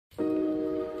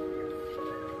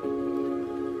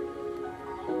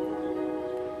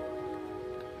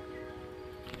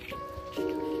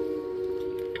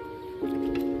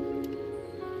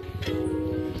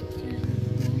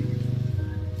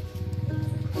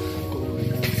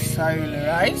sorrel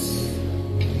rice.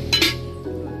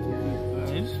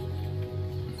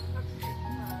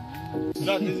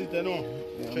 That is it, you know.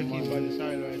 Check in for the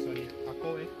sorrel rice on it.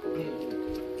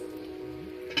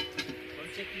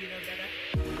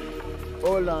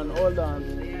 Hold on.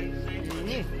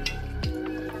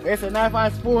 It's a knife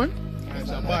and spoon.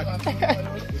 It's a bat.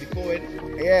 With the coed.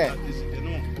 Yeah. That is it, you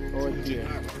know. Oh dear.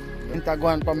 Enter go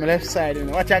on from the left side, you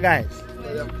know. Watch out, guys.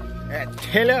 Yeah,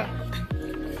 tell you.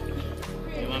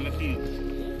 You want me feel?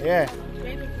 Yeah.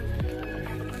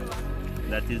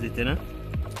 That is it, you know?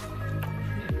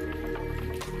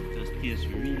 Just taste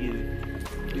real.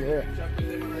 Yeah.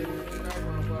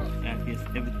 And taste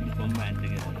everything combined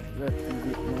together. That is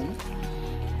it, man.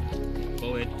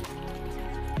 Coed.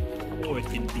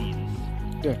 Pork and beans.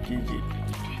 That is it.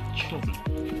 Trouble.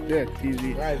 That is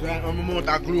it. Right, I'm going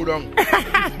to glue down.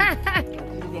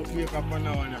 I'm going to wake up on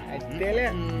now. I tell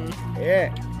you.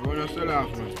 Yeah. I'm going to sell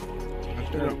off, man.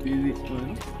 That is it,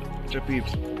 man. The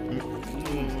peeps.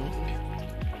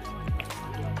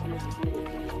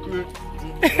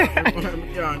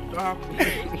 Can't talk.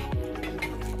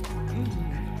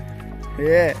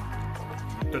 Yeah.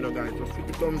 Tell the guys, just keep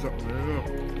the thumbs up, man. You know.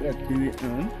 That is it,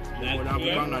 man.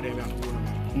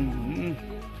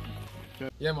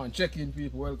 Yeah man, check in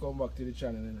people, welcome back to the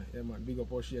channel. You know? Yeah man, big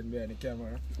up our Shane behind the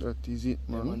camera. That is it,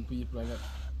 man. Yeah man, people, and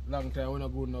long time we not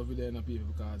good enough video, you know, people,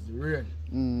 because the rain.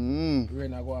 The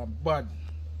rain are going bad.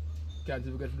 Can't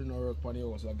even get to do no work on the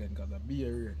house again because of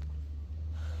beer rain.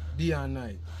 Day and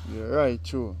night. You're right,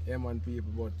 true. Yeah man,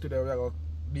 people, but today we are going to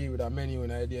deal with a menu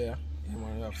in idea. Yeah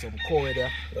man, we have some coed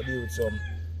there. We'll deal with some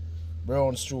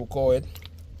brown stew coed.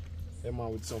 Yeah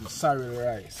man, with some sorrel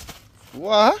rice.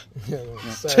 What? Yeah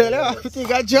man, Tell you, you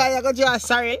think I got you,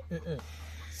 sorry.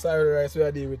 Sorrel rice we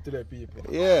are dealing with today, people.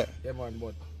 Yeah. Yeah man,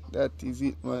 but That is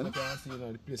it, I man. can see, you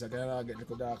know, the place I can get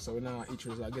the dark, so we now each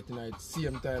other are getting at the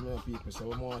same time, you know, people. So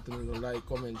we want to like,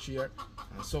 comment, share,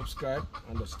 and subscribe,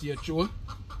 and just stay tuned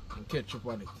and catch up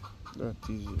on it. That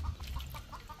is it.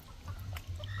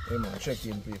 Hey man, check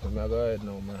in people. Man, go ahead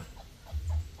now, man.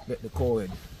 Let the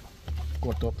code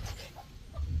cut up.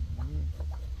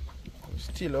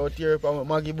 Still out here on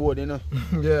my Maggie board, you know.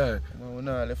 Yeah. No,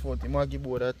 no, left out the Maggie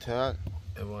board at all.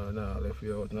 Hey man, now left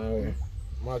you out now.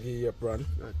 Maggie apron.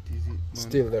 That is it, man.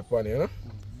 Still left on, you know.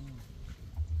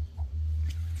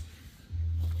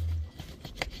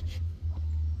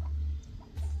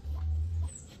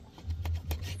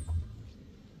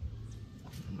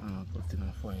 Put in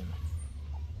a fine.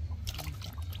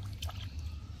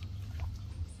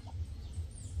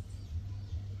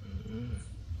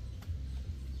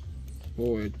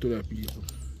 Oh, to the people.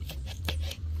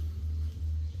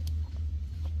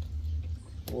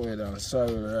 Oh, that's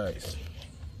sorrel rice.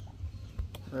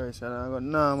 Rice, and I got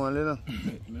normal, you know.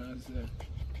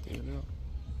 You know.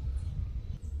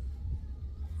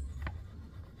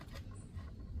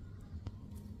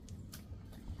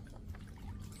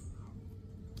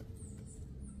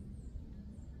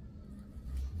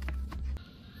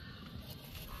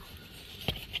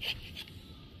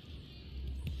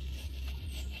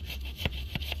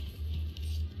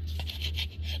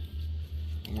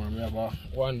 We have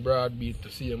one broad bean to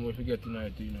see them if we get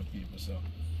tonight, you know, people. So,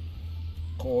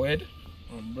 coed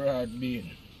and broad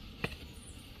bean.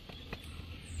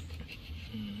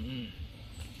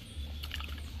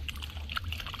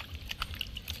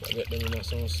 So, I get them in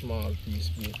some small piece,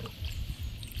 people.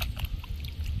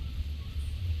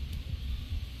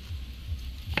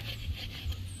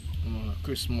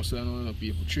 Christmas, I know,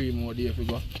 people. 3 more days to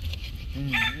go.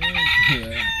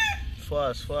 Yeah.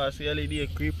 Fast, the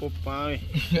LED creep up on me.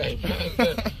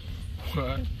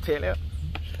 What? Tell you.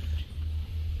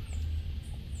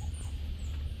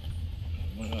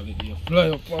 You fly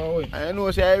up far away. I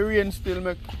know say rain still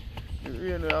make the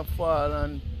rain will fall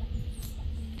and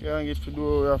can't get to do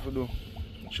what we have to do.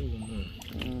 True, man.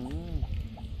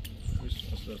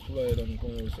 Christmas, the fly down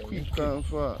come over. So Quick and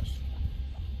fast.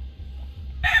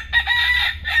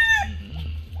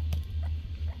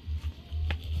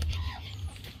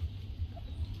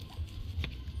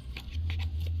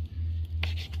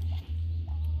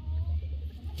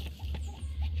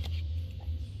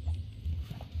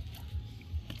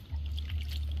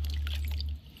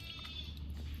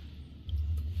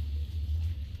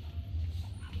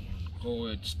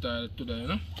 Coed style today, you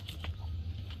know?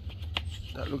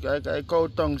 That look like a cow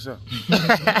tongue, sir.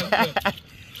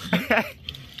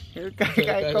 Look like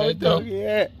a cow tongue,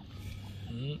 yeah.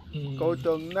 Cow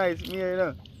tongue, nice, me, you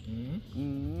know.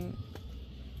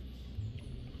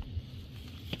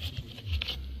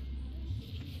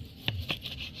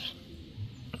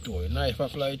 Sure, knife a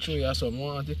fly through you, so I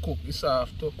want to cook it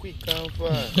soft too. Quick and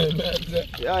fast.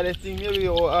 Yeah, the thing maybe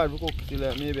how hard we cook it,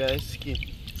 like maybe a skin.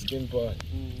 Skin part.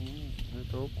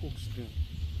 That's how cook skin.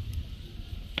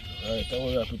 Right, I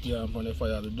will put your hand on the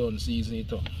fire, the done season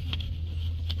it up.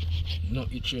 No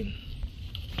itching.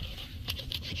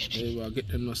 They will get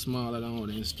them no smaller than how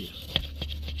they stay.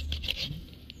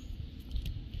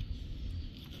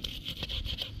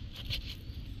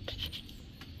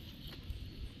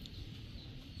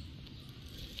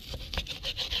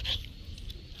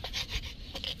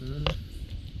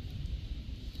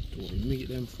 So we make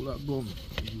them full of gum.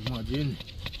 Imagine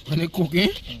when they cooking.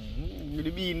 With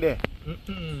the bean there.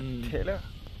 Tell her.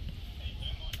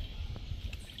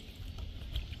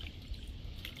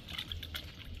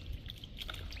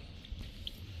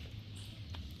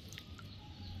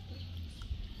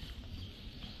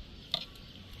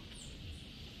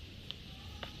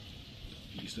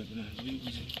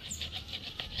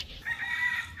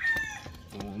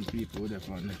 One people there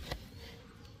on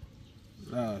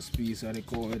the last piece of the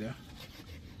cow there.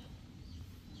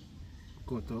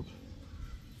 Cut up.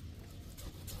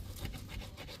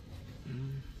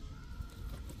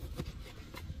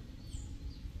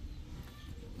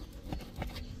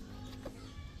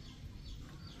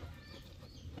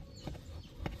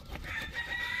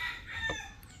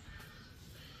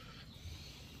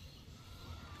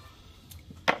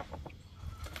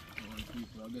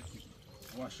 People, I get to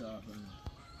wash off and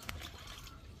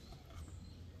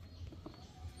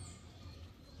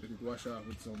let it wash off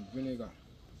with some vinegar.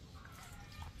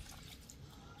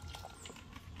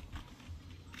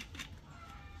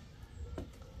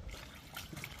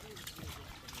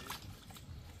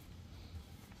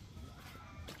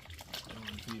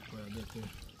 And people, I get to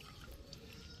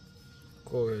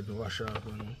go ahead and wash off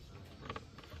and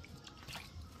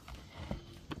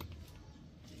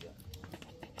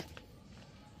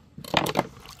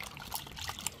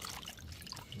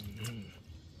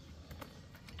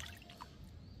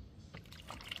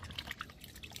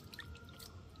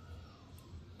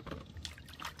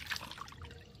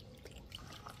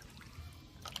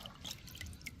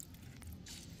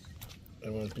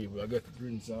and when people I get the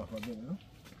rinse off again, you know?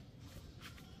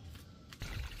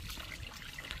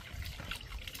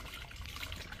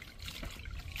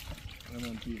 And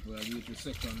when people I get the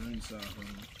second rinse off and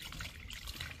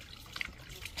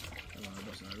I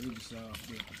just rinse off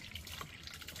the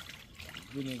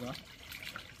vinegar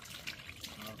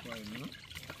half fine, you know?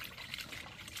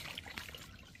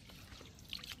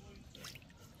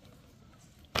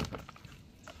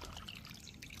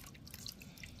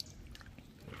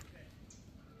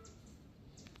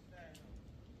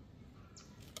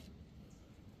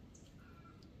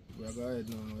 We'll go ahead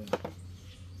now and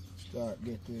start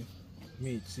get the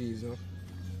meat seasoned.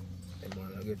 And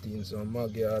man, I get in some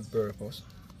Maggi all-purpose.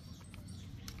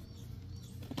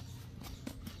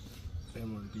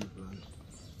 Lemon people.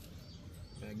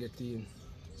 I get in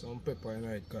some pepper in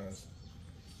it because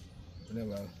I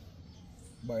never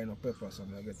buy no pepper, so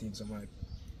I get in some like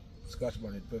Scotch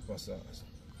bonnet pepper sauce.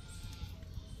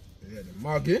 Yeah, the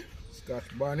Maggi,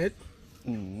 Scotch bonnet,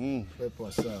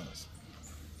 pepper sauce.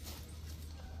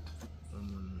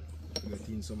 Get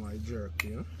in some of the jerky,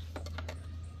 you know?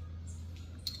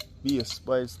 Be a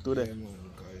spice today. Yeah, man,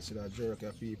 because you see that jerky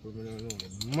people, I don't know,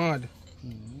 they're mad.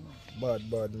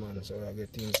 Bad man, so I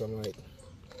get in some like.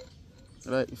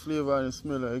 Like the flavor and the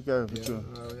smell like you can't Yeah,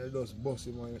 you just bust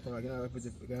it, man. You can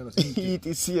just eat it. eat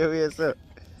it serious, sir.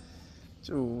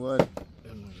 True, man.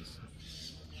 Yeah, man.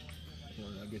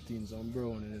 I get in some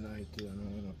brown in the night too, you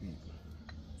know, people.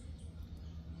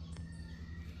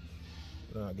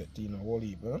 Now I get in a whole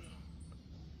heap, huh?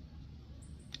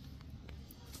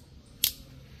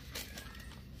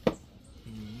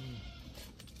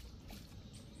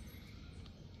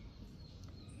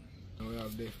 Now we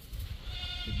have the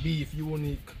beef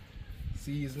unique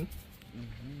season.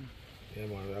 Yeah,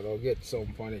 man, we're gonna get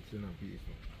some on it, you know,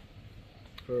 people.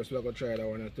 First, we're gonna try that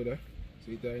one today.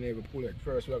 See if I never pull it.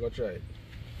 First, we're gonna try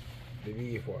the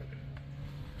beef one.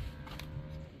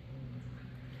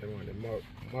 Yeah, man, the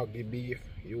Maggi beef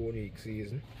unique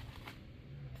season.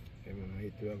 Yeah,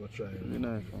 man, we're gonna try it. Really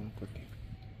nice one, cut it.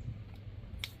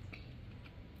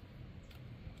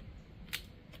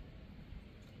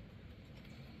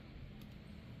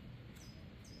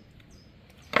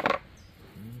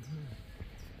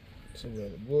 So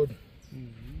very good.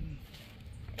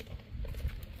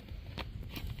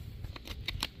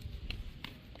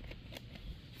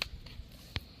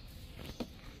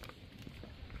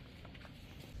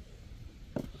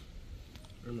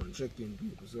 I'm on checking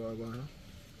people, so I'm gonna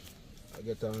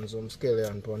get on some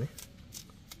scallion pony.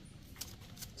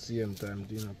 Same time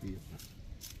dinner people.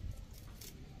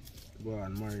 Go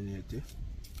and marinate it.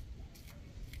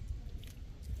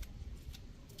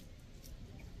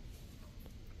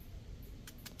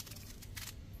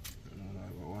 I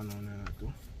got one on there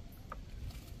too.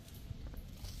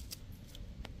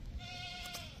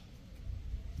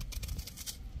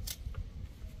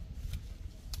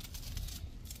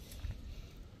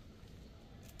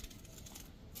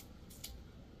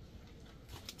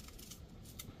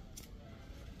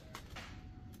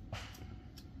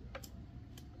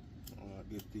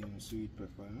 Get in sweet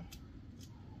pepper, no?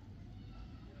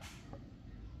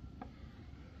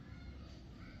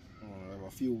 I have a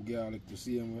few garlic to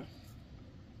see them.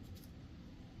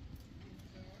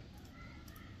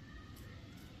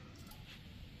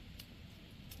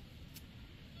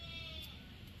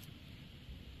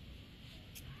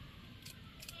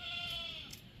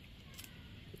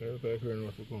 Yeah, I hear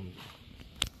what to come.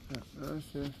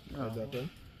 That's it. No. Is that done?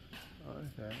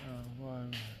 Okay.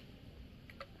 One.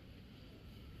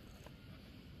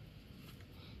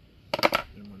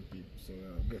 Lemon peep, so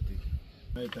get it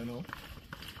right now.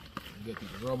 Get it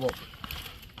rub up.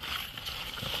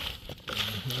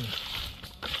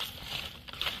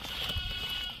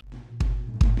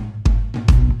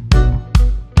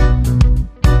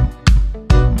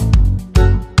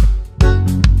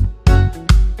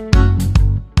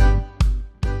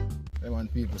 Lemon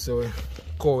people, so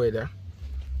cool there.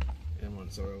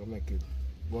 Lemon, so we'll make it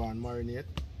go and marinate.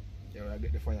 Yeah, we'll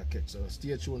get the fire catch. So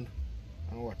stay tuned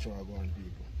and watch how I go on,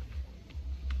 people.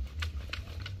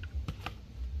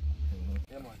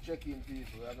 Yeah man, check in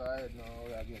people. I go ahead now, we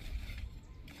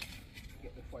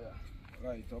get the fire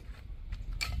right up.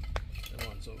 Yeah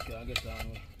man, so we can get down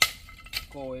with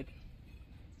cow head.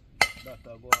 That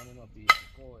go on in up people.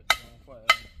 Cow head on fire.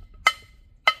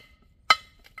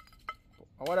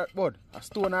 What that, bud? A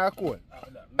stone or a coal?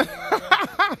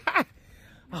 That.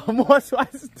 Most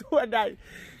was stone that.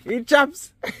 In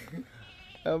chops.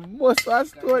 Most was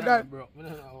stone that.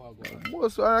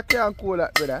 Most one can't call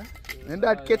that, brother. And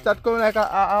that catch that come like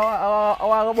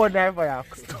a bud knife for you.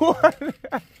 Stone.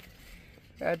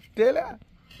 I tell you.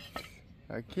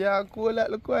 I can't call that,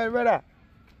 look at brother.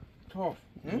 Tough.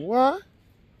 What?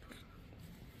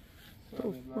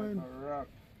 Tough like a rock.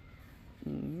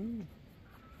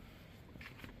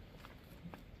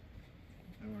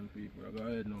 I want people, I go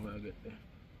ahead now where I get the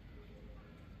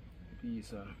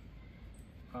piece of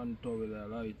hand towel that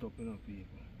light up, you know,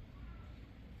 people.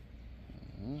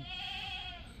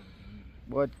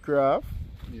 But craft?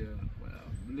 Yeah, well,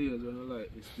 blaze when I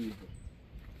like this, people.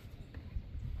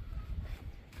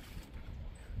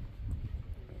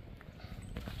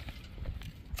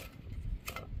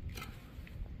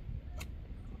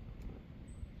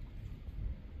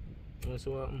 That's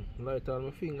what happened. Light on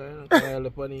my finger, you know, because I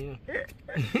look on it.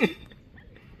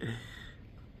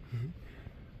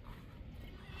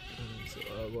 So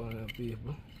I go on here,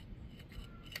 people.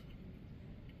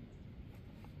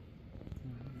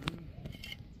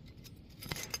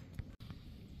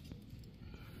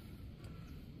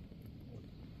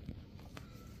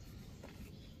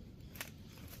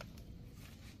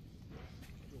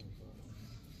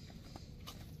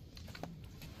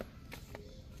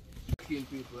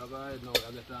 People, I go ahead now,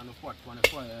 I get on the pot on the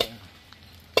fire.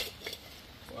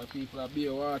 For people are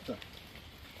beer water.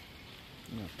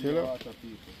 Beer water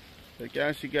people. You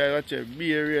can see guys watch a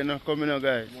beer rain coming up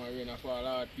guys. More rain fall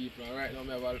hard people, and right now I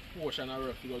have a portion of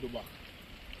rough to go to back.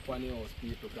 Funny house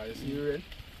people, because you see rain,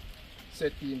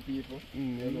 set in people,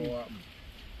 you know what happens.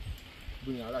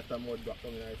 Bring a lot of mud back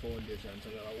down in the foundation, so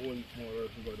you have a whole more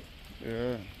rough to go to.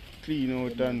 Yeah, clean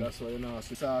out and that's why you know,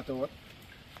 so sort out.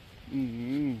 Yeah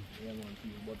man,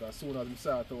 people. But as soon as we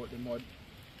sort out the mud,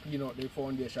 clean out the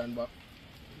foundation back,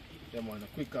 yeah man,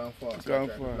 quick and fast, try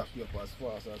to block you up as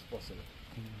fast as possible.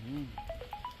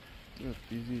 That's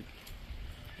easy.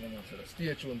 Yeah man, so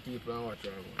stay tuned people and watch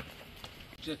our one.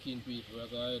 Check in people, I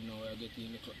go ahead now, I get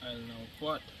in the oil now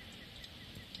pot.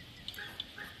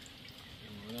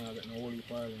 Yeah, I get no holy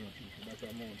pile now people, that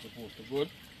amount supposed to good.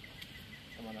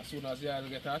 Yeah man, as soon as the oil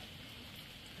get hot,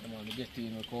 yeah man, we get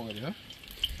in the cover, you know?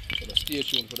 So stay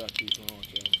tuned for that people out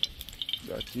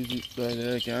there. That is it,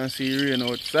 brother. You can see rain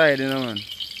outside, you know, man.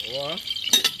 What?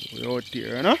 We out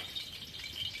here, you know.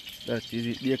 That is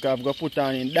it. They have got put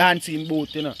on in dancing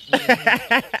boot, you know.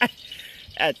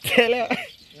 I tell you.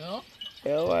 You know?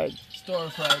 Yeah, man. Stir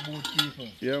fry boot people.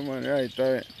 Yeah, man, right, right.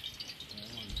 Yeah,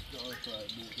 man. Stir fry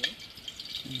boot, eh?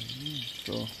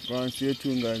 So, go and stay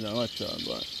tuned, guys, and watch out,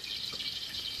 go on.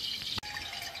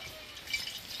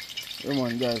 Come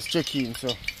on guys, check in so.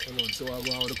 Come on, so I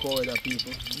go out with the corridor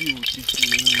people. Beautiful.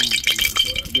 Come on, so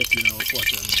I get in our pot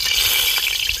now.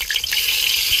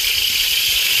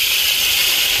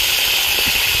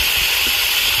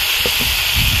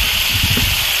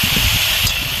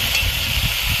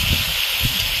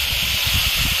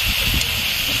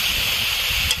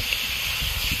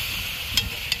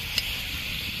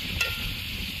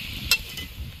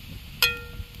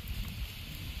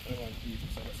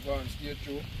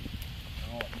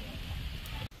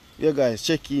 Yeah guys,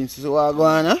 check in, see what go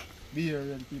on, huh? Beer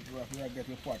and people have to get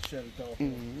your pot shelter.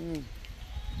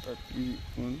 That is it,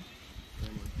 man.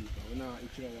 We now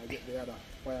each other get the other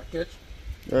fire catch.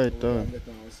 Right, Get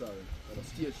on sorry. But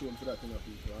stay tuned for that in the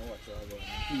people and watch how go on.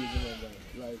 Please remember,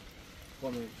 like,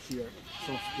 comment, share,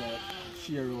 subscribe,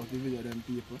 share out the video them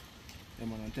people.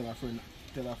 And tell a friend,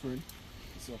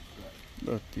 subscribe.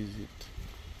 That is it.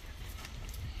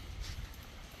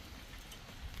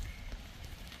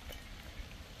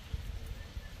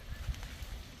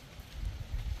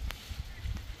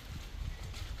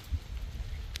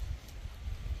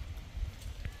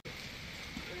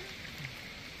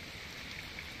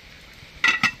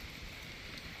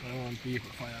 I want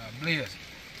people fire blaze.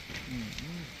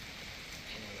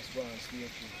 Let's go and stay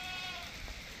tuned.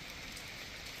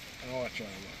 And watch how go.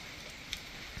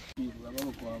 People are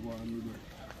going to go and do the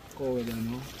cover them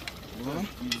now. Huh?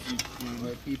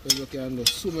 People look at the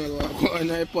smell what go in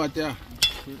the pot here.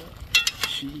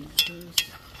 Jesus.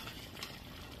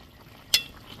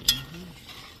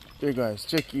 Hey guys,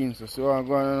 check in, so see what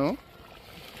going on now.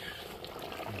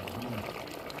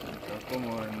 Come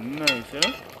on, nice,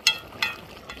 yeah?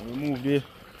 Remove the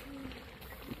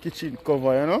kitchen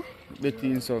cover, you know, let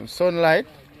in some sunlight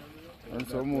and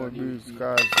some more breeze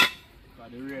because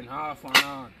The rain half and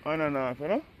on. On and off, you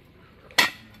know?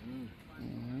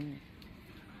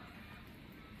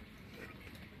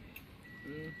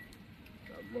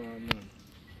 That go on, man.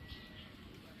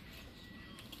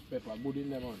 Pepper good in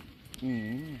there,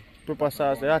 man. Pepper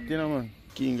sauce, hot, you know, man.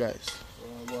 King, guys.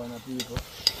 Go on, people.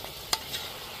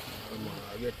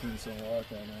 I get in some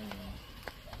water and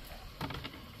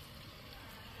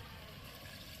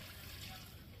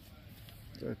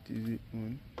that is it,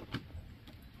 man.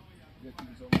 get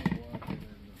in some more water and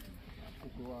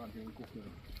cook the water and cook it.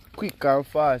 Quick and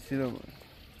fast, you know, man.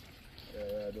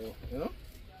 Yeah, though. You know?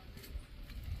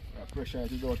 The pressure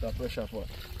is out of pressure pot.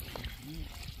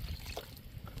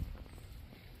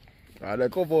 I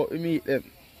like cover the meat, them.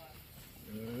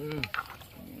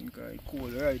 Okay, cool,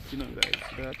 right, you know, guys.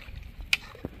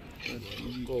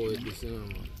 Go with this, you know,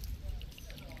 man.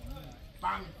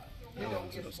 Bang!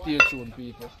 Yeah, so stay tuned,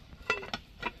 people.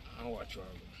 And watch what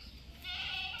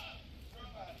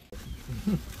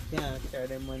Can't carry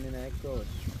them money in the crowd.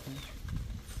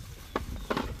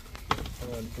 I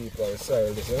want people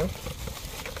inside this, you know?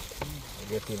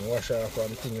 Getting wash off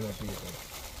and thing in the people.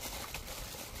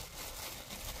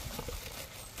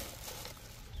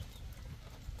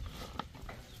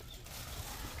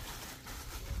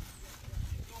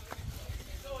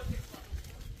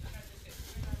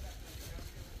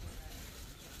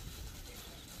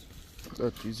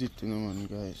 That is it, you know, man,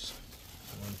 guys.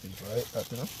 One thing right,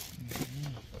 that, you know?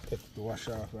 Get to wash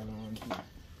off and one thing.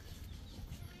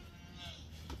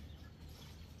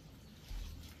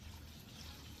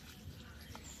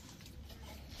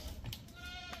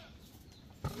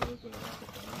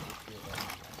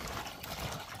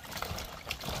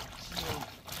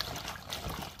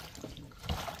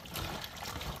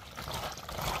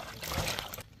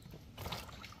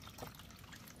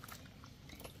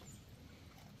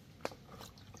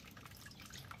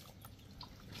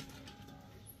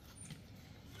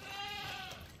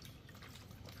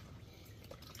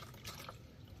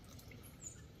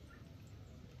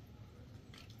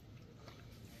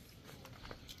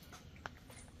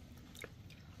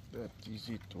 That is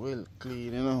it, well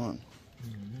clean, you know, man.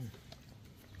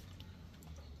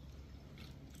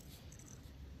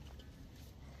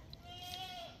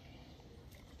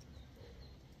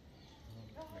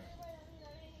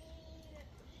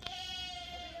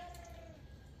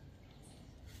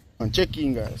 And check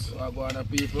in, guys. So I go on the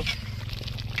people.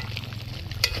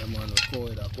 Them on the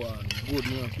cold, I go on good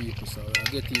more people, so I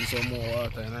get in some more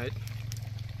water tonight.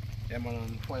 Them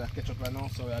on fire catch up right now,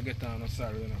 so I get on the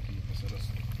sorry, you know, people. So just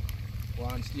go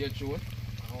on stay tuned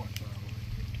and watch what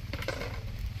I go.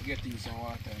 Get in some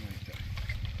water tonight.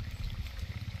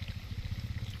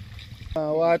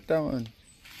 Water, man.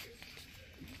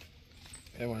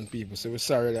 Them on people, so we're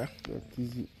sorry there. That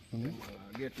is it.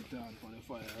 Get it on for the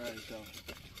fire right now.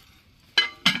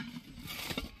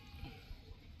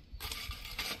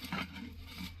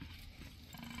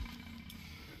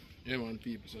 Yeah, man,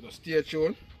 people, so just stay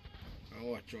tuned and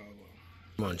watch what I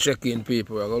go. Man, check in,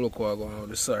 people. I go look what I go on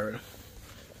with the sorrel.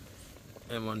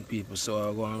 Yeah, man, people, so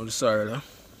I go on with the sorrel.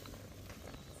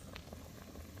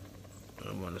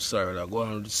 Yeah, man, the sorrel. I go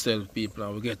on with the stealth, people,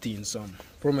 and we get in some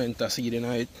pimento seed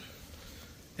tonight.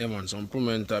 Yeah, man, some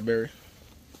pimento berry.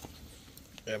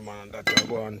 Yeah, man, that I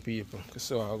go on, people.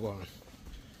 So I go on.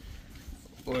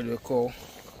 With the cow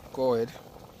head.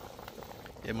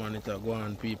 Yeah man, it'll go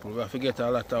on people. We have to get a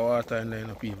lot of water in there, you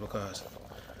know, people, because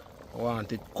we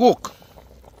want it cook.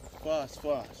 Fast.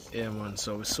 Yeah man,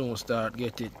 so we soon start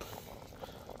get it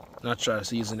natural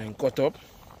seasoning cut up.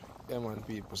 Yeah man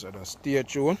people, so just stay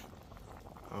tuned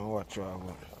and watch what I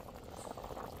want.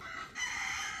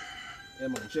 Yeah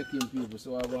man, check in people,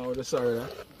 so I go with the sorrel.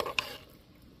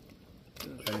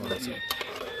 Yeah man, so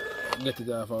get it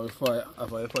off of the fire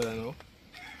now.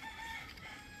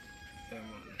 Yeah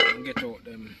man, and get out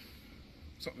them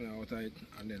something out of it,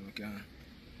 and then we can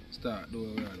start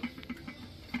doing what we do.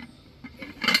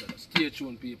 Stay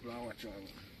tuned people and watch out.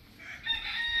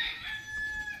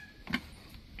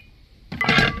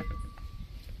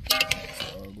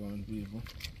 So go on people.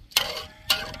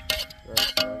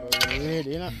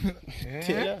 Ready, you know? Yeah.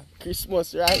 Tell you,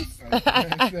 Christmas rice.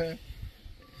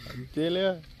 Tell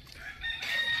you.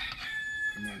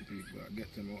 Come on people, get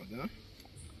them out there.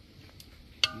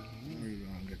 Really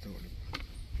want to get out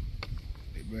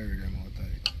they bury them out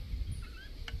there.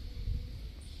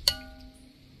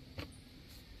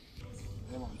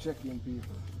 Come on, check in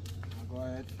people. I'll go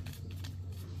ahead.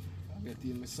 I'll get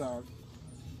in my salt.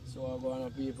 So I'll go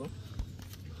on people.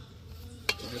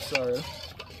 With the sorrel.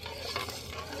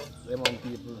 Them on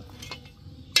people.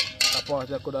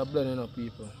 Apart I could have blended up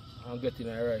people. I'm getting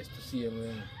a rice to see them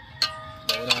in.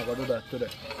 But we're not going to do that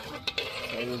today.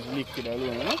 So it was liquid alone,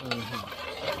 you know?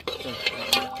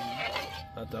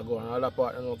 That I go on. All the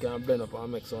part you know, can blend up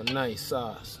and make some nice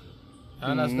sauce. You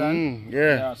understand?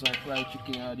 Yeah. Yeah, some fried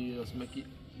chicken or you just make it,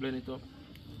 blend it up,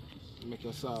 make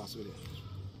your sauce with it.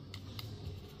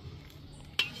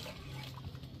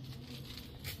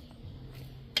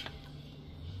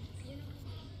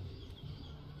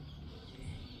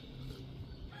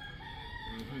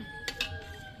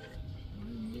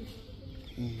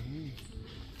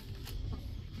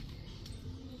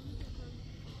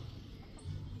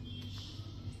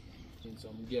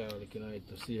 Some garlic in it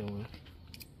to see them.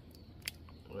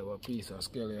 We have a piece of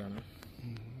scallion.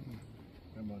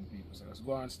 Come on people, so let's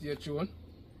go and stay tuned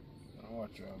and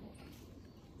watch what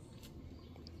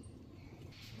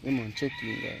Come on, check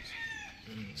in guys.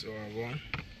 So I go on.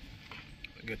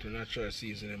 Get the natural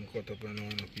seasoning cut up and on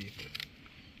the people.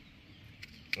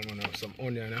 I'm gonna have some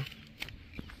onion now.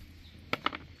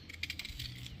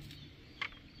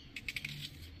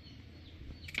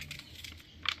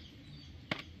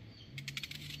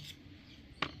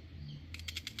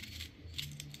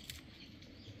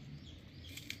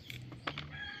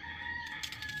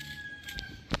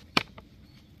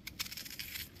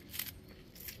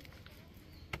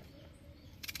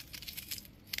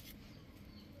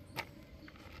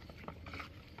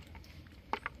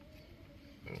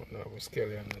 Now we're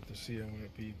scallion to see them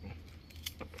with the people.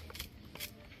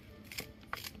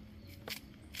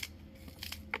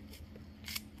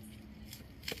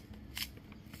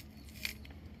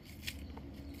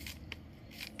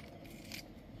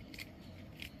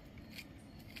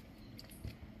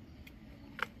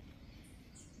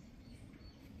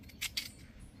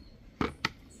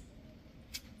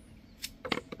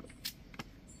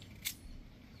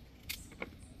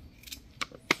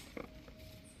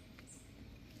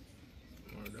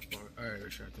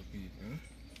 Irish at the people.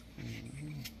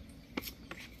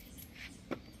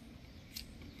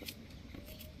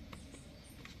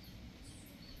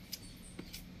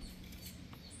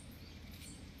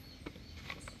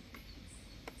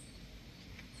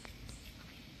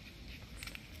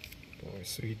 Oh,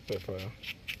 sweet pepper.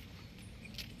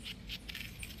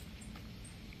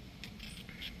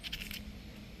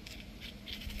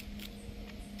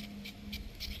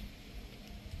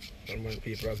 And man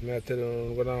people, as me I tell you,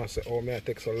 I'm gonna say how me I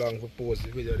take so long to post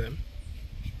the video them.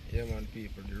 Yeah man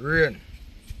people, the rain.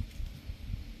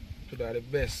 Today the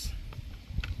best.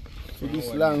 For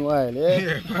this long while, yeah?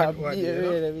 Yeah, Have what, day you know?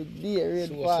 rain, every day rain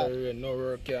So fall. rain, no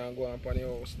work can go on upon the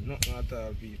house, nothing at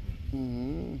all people.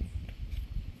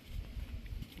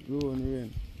 Go on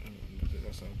rain.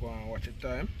 Just go and watch the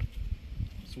time.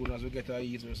 As soon as we get our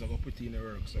ease, we're going to put in the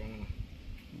work. So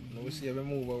now we see every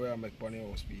move we make upon the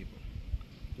house people.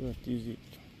 What is it?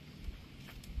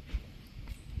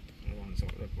 I want some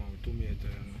of that tomato, you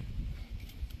know.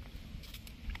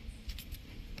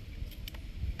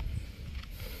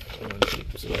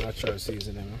 People, so natural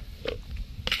seasoning.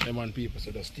 Them on people,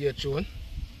 so just stay tuned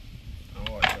and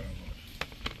watch what about.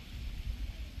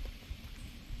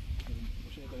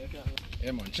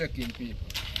 Yeah man, check in people.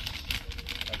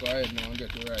 I go ahead now and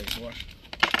get the rice washed.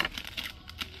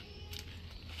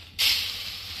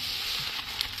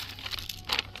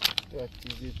 What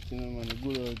is it, you know, man?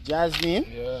 Good old jasmine.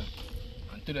 Yeah.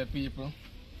 And to the people,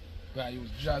 we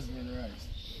use jasmine rice.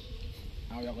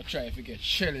 And we are going to try if we get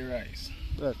shelly rice.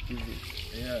 That is it.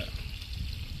 Yeah.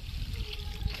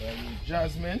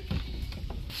 Jasmine.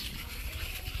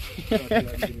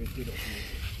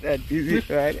 That is it,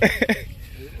 right?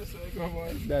 Yes, come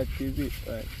on. That is it,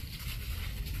 right?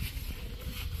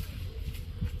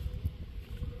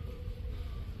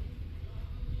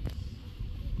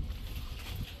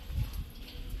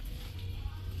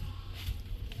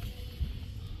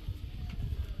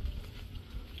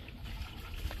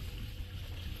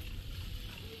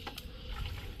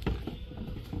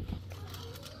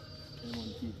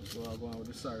 So I'm going with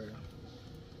the sorrel.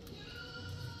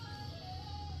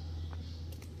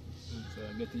 So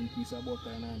I get a piece of butter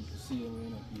and I'm seeing you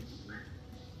know people.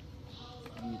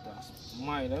 Do it as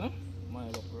mild, you know?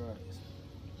 Mild up rice.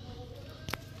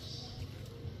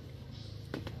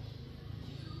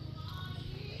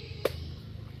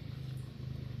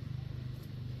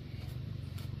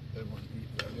 Everyone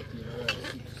people, I get the rice.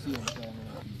 See them time, you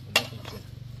know, people. Let me check.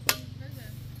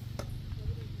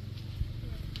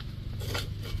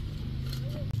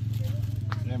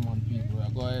 Lemon people, I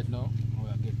go ahead now. We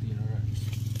are getting the rice.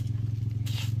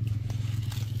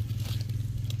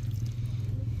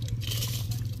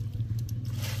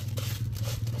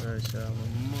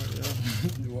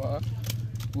 What?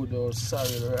 Good old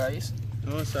sorrel rice.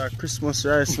 No, it's our Christmas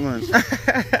rice, man. Is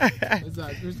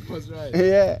that Christmas rice?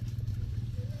 Yeah.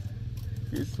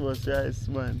 Christmas rice,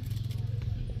 man.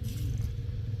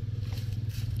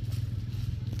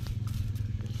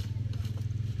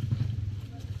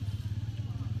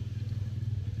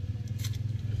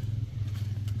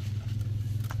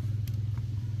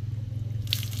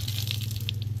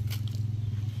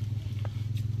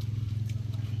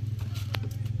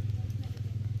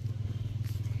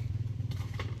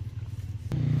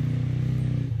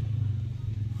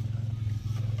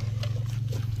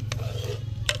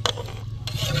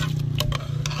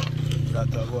 That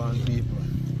go on people.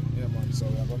 Yeah man, so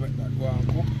we're gonna make that go and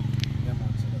cook. Yeah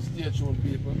man, so stay tuned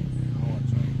people and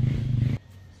watch out.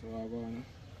 So we're going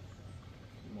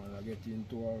to get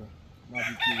into our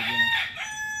barbecue again.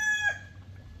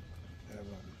 Yeah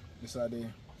man. This is the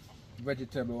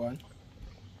vegetable one.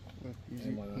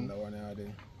 Yeah man, and the one is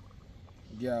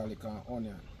the garlic and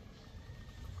onion.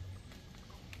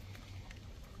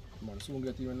 Man, soon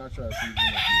get even natural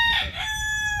seasoning.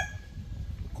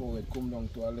 It come down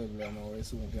to a level and now we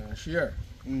soon can share.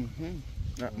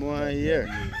 That more here.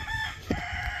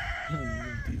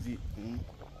 That is it.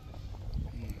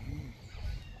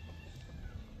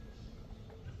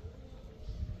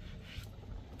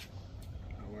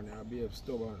 I want to be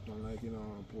stubborn, like you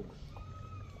know, put.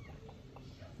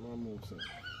 No move, sir.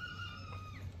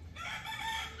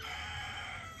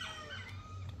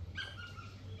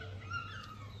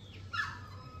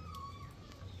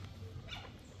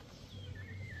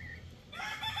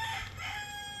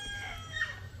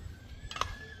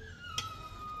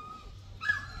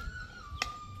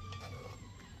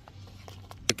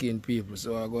 People,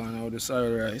 so I go on out the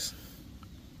sorrel rice.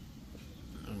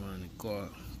 Man,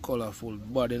 colorful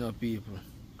body of people.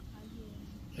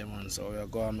 Yeah man, so we are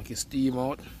going to make it steam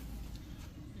out.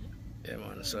 Yeah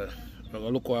man, so we're going to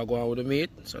look how I go on with the meat,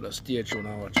 so just stay tuned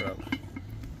and watch out.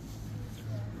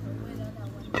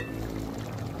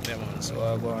 Yeah man, so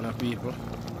I go on the people.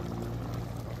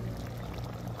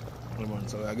 Yeah man,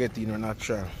 so I get in a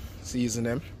natural season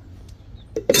them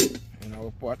in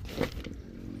our pot.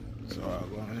 So I'm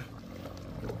going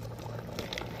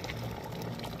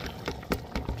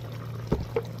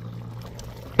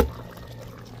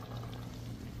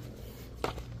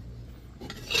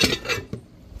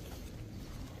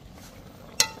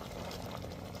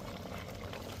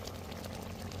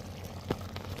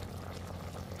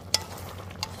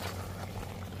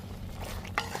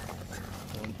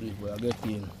some people are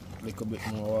getting a little bit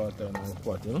more water in our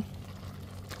pot, you know.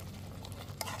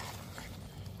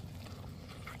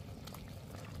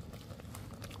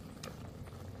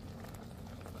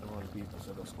 People,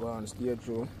 so just go on stay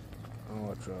through and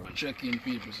watch out. Check in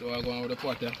people, so I go on with the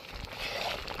pot. Yeah,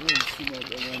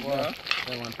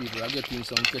 man, people, I get in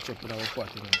some ketchup in our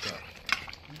pot. You know, so.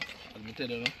 Let me tell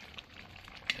you,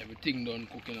 everything done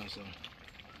cooking and so.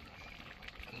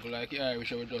 I'm like the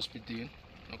Irish, I will just put in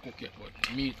and cook it, but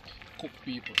meat, cook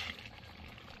people.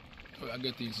 So I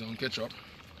get in some ketchup,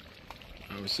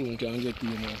 and we soon can get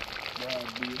in bad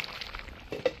beef.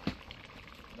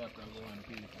 That can go on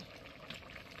people.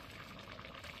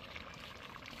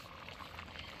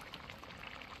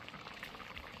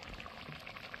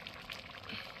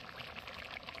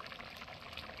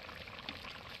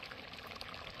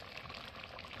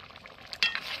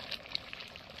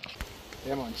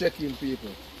 Yeah man, check in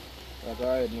people. Like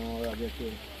I now I get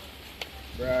in.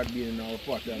 Broad bean in our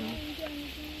pot, you know.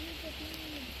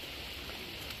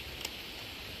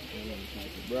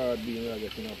 Broad bean we are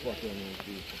getting a pot, you know,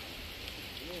 people.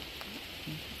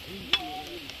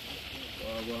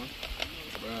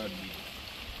 Broad bean.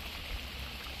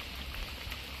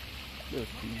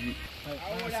 Just easy. What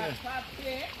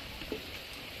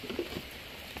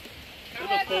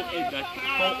the fuck is that?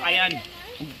 Coke iron.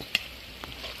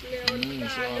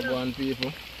 So I go on,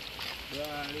 people.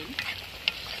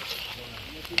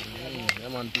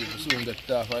 Them on people soon get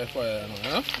tough by fire, you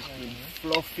know,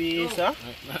 Fluffy, sir.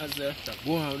 That's it.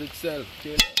 Go on with itself.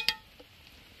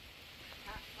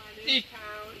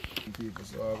 People,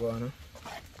 so I go on,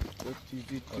 Just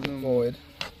easy. forward.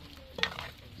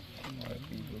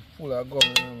 People full of gum,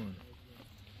 you know,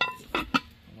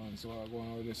 man. So I go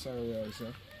on with the sorrel,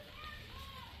 sir.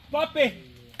 Puppy!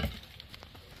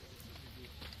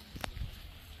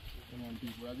 Come on,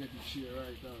 people, I get the share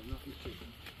right now, not the chicken.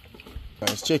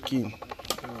 Guys, check in.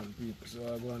 Come on, people, so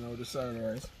I go on with the sorrel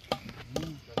rice.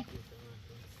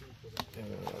 I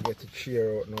get the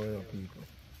cheer out now, you know, people.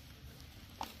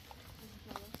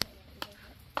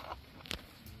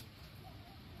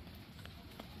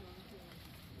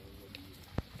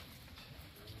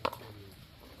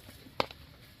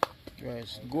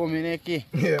 Guys, go me neki.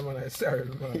 Yeah, man, I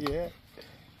sorrel, man. Yeah.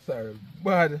 Sorrel,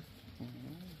 bad.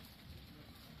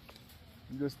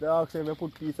 Just the ox and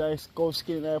put piece of cow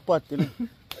skin in a pot, you know.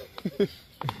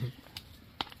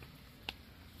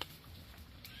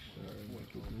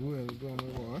 Well done,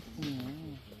 what?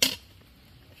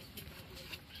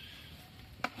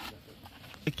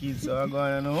 The kids are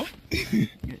going now.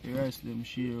 Get the rice, them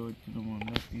share out, you know, man.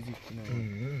 That is it, you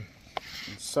know.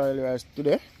 Soil rice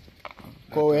today.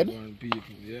 Cow head. People,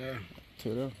 yeah.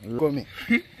 Tell you. Gummy.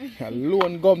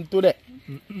 Alone gum today.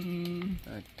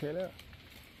 I tell you.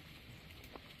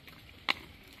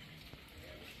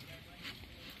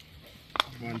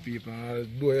 Man, people,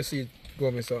 do you see it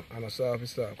gummy so and a soft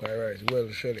stuff, quite rice, well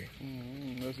shelly.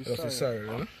 That's the sorrel, you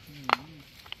know?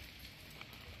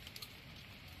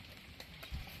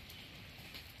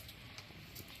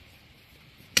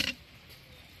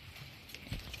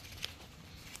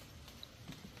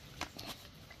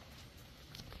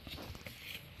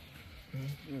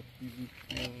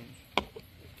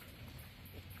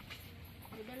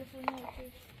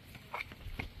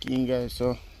 King guys,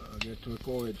 so I get to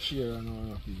call it cheer and all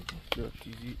that, people. that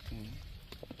is it.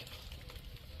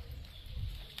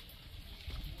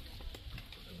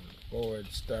 Forward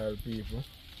style, people.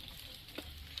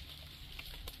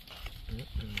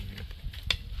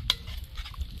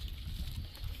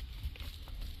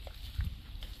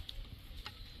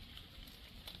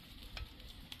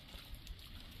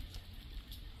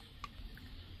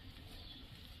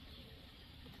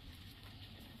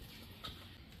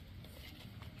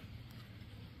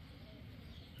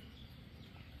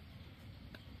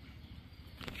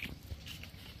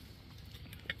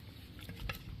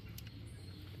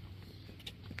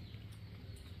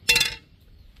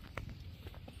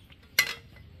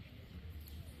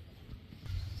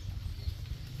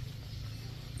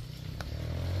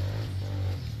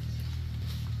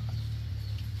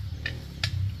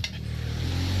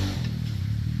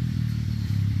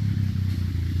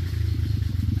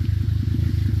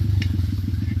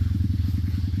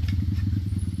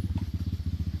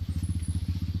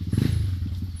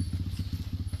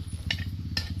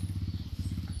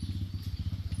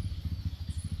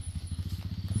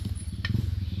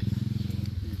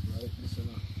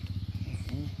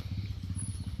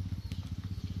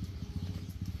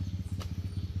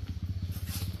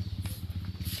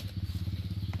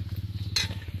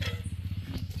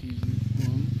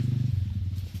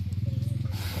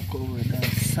 Go with that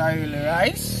sorrel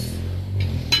rice.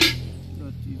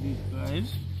 That is it,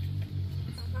 guys.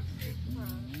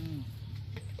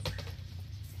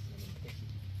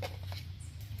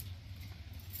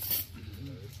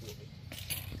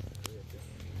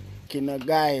 Kina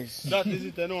guys. That is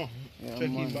it, you know. Yeah, Check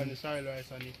man. in by the sorrel rice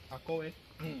and it. A cow, eh?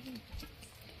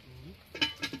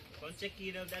 Come check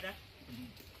it out, Dada.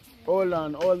 Hold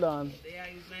on, hold on. They are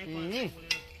use knife and spoon.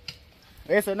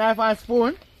 It's a knife and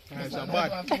spoon? It's a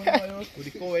bad.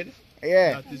 With the cow head.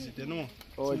 Yeah. That is it, you know.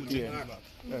 Oh Smooth dear. like that.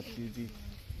 That is it.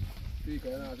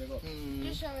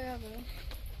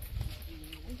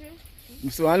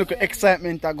 So I look at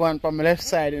excitement I go on from my left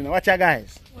side, you know. Watch out,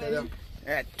 guys.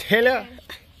 Yeah, tell you.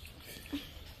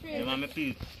 You want me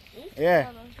to? Yeah.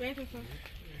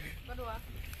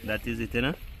 That is it, you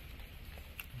know?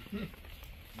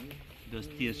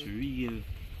 Just taste real.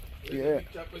 Yeah.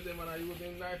 That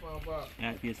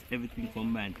taste everything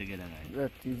combined together, guys.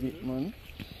 That is it, man.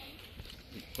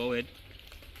 Go ahead.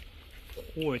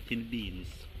 quarting beans.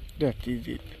 That is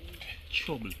it.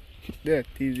 Trouble. That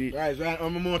is it. Guys, right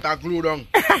on my mouth I glue down.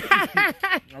 I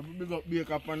have to big up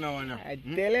bake up on now. I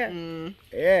tell you.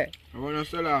 Yeah. I want to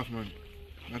sell off, man.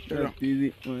 I tell you. That is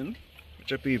it, man. What's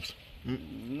your peeps? It's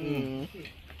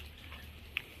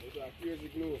a crazy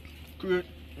glue. Great.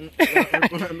 I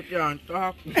can't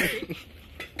talk.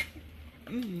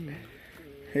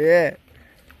 Yeah.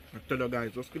 I tell you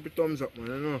guys, just keep your thumbs up, man.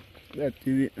 You know. That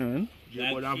is it, man.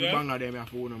 You would have a banger them your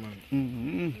phone, man.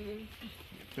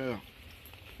 Tell you.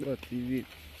 That is it.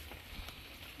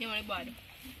 You want a bad?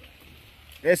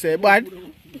 They say bad.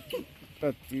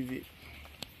 That is it.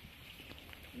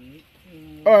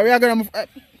 Oh, we are gonna move. Come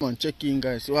on, check in,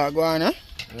 guys. So I go on, huh?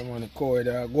 I'm on the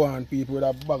corridor, go on people with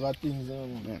a bag of things.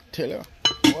 Tell you.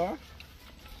 What?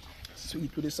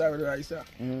 Sweet with the sour rice, sir.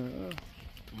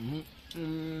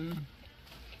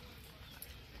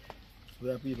 We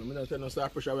have people, I don't tell no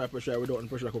start pressure, we have pressure without a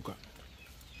pressure cooker.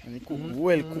 And it cook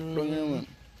well cooked down here, man.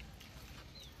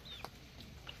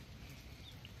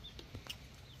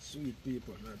 Sweet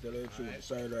people, I tell you the truth, the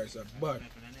sour rice are bad.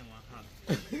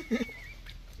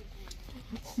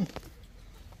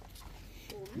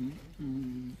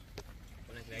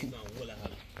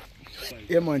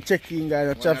 Yeah, man, check in, guys.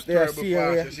 The chops there, see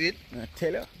here. You see it? I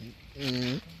tell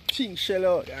you. Ching shell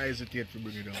out. I hesitate to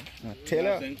bring it down. I tell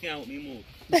you. Then can't me move.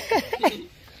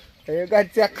 You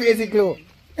got your crazy glue.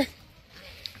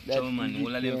 So man,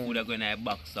 all of them food are going to a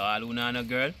box. So all who know no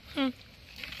girl.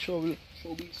 Trouble.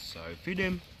 Sorry for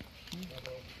them.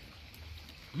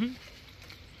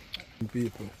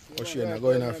 People, Ocean are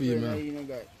going to female.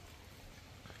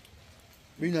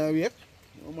 Bring her wake.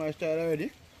 You might start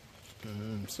already.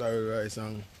 Sour rice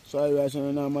and Sorry, rice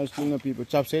and normal still no people.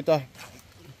 Chop setter.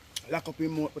 Lock up your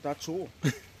mouth with a chew.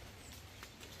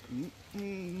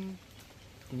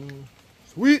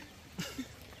 Sweet.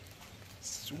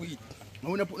 sweet. I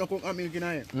want to put no coconut milk in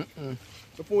here.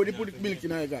 So pour the milk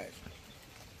in here, guys.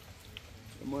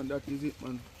 So, man, that is it,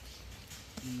 man.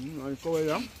 And cover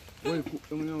them. Well cooked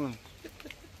them, man.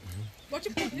 What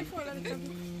you put before that?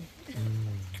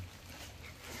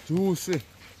 Juicy. Is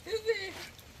it?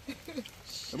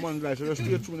 Come on, guys, so just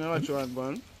stay tuned and watch one,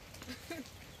 man.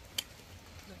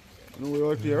 You know,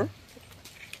 we're out here.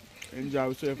 Enjoy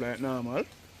yourself like normal.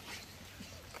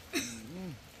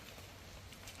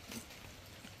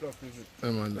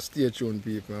 Man, stay tuned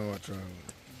people and watch around.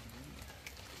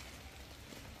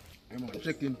 Man,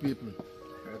 checking people.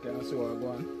 You can see what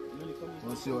going on.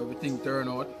 Want to see how everything turn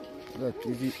out. That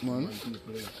is it, man.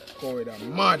 People there. Corridor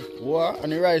mad. What?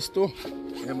 And the rice too.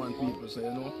 Yeah, man, people, so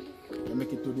you know, you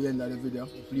make it to the end of the video.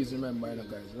 Please remember, you know,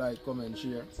 guys, like, comment,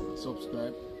 share,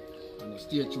 subscribe, and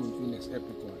stay tuned for the next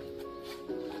episode.